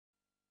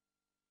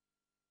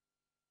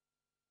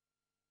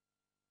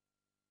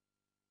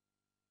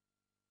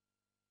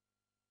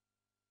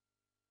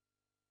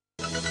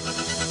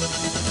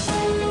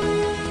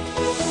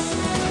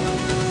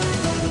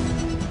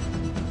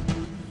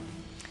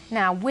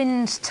Now,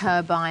 wind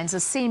turbines are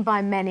seen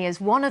by many as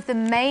one of the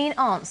main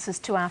answers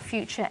to our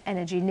future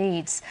energy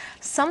needs.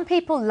 Some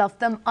people love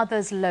them,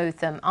 others loathe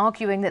them,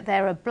 arguing that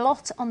they're a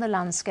blot on the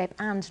landscape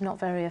and not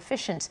very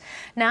efficient.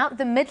 Now,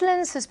 the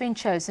Midlands has been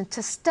chosen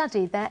to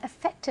study their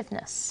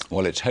effectiveness.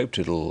 Well, it's hoped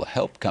it'll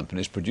help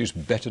companies produce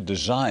better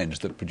designs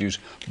that produce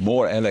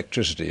more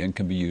electricity and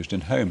can be used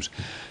in homes.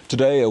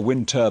 Today, a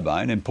wind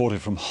turbine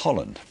imported from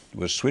Holland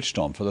was switched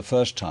on for the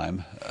first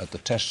time at the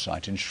test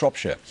site in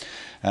Shropshire.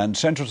 And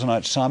Central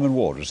Tonight's Simon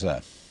Ward is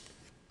there.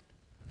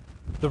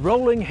 The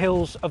rolling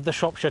hills of the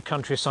Shropshire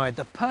countryside,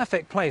 the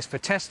perfect place for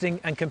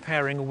testing and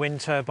comparing wind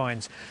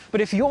turbines.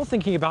 But if you're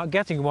thinking about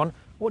getting one,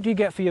 what do you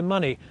get for your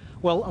money?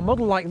 Well, a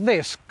model like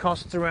this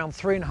costs around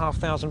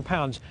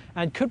 £3,500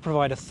 and could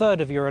provide a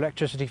third of your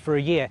electricity for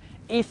a year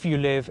if you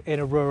live in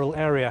a rural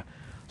area.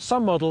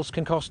 Some models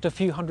can cost a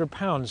few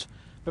 £100s,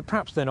 but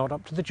perhaps they're not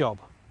up to the job.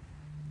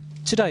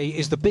 Today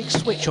is the big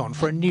switch on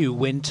for a new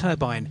wind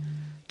turbine.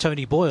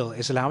 Tony Boyle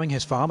is allowing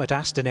his farm at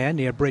Aston Air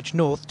near Bridge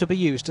North to be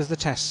used as the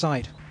test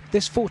site.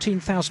 This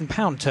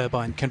 £14,000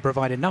 turbine can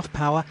provide enough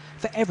power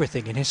for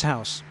everything in his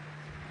house.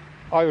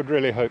 I would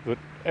really hope that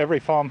every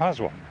farm has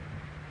one.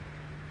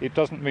 It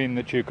doesn't mean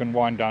that you can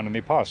wind down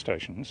any power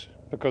stations,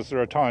 because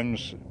there are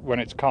times when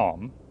it's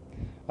calm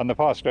and the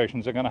power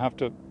stations are going to have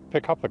to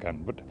pick up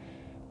again. But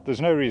there's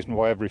no reason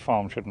why every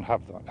farm shouldn't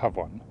have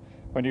one.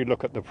 When you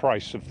look at the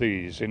price of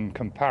these in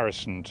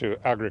comparison to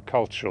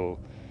agricultural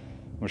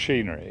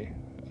machinery,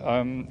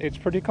 it's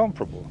pretty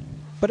comparable.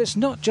 But it's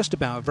not just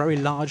about very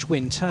large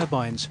wind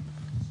turbines.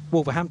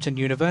 Wolverhampton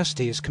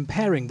University is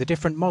comparing the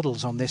different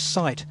models on this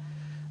site.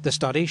 The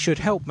study should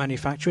help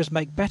manufacturers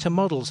make better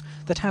models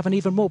that have an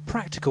even more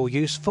practical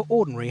use for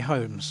ordinary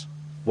homes.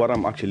 What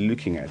I'm actually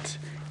looking at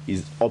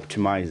is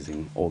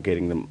optimizing or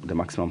getting the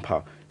maximum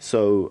power.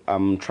 So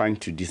I'm trying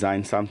to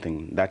design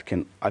something that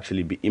can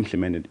actually be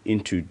implemented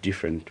into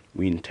different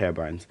wind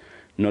turbines,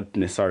 not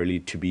necessarily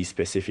to be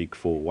specific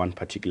for one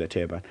particular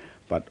turbine,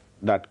 but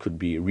that could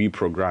be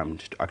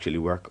reprogrammed to actually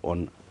work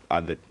on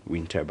other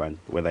wind turbines,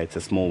 whether it's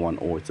a small one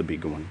or it's a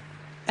bigger one.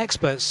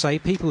 Experts say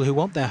people who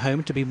want their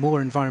home to be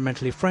more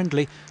environmentally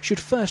friendly should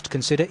first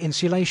consider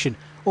insulation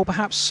or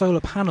perhaps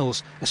solar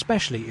panels,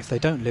 especially if they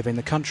don't live in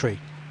the country.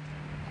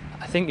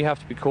 I think you have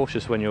to be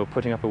cautious when you're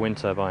putting up a wind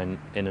turbine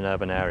in an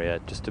urban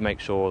area, just to make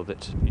sure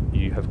that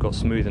you have got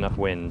smooth enough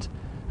wind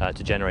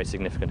to generate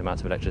significant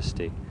amounts of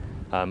electricity.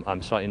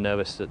 I'm slightly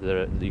nervous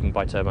that you can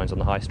buy turbines on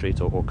the high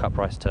street or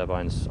cut-price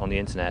turbines on the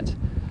internet,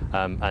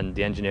 and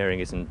the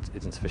engineering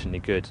isn't sufficiently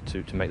good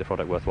to make the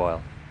product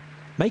worthwhile.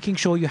 Making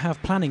sure you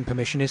have planning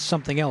permission is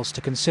something else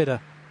to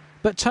consider.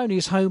 But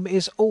Tony's home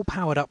is all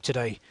powered up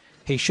today.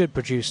 He should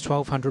produce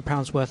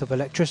 £1,200 worth of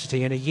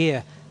electricity in a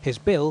year. His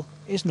bill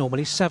is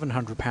normally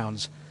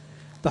 £700.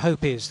 The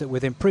hope is that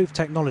with improved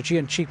technology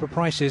and cheaper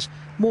prices,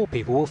 more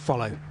people will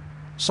follow.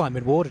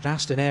 Simon Ward at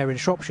Aston Air in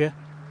Shropshire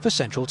for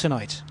Central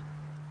Tonight.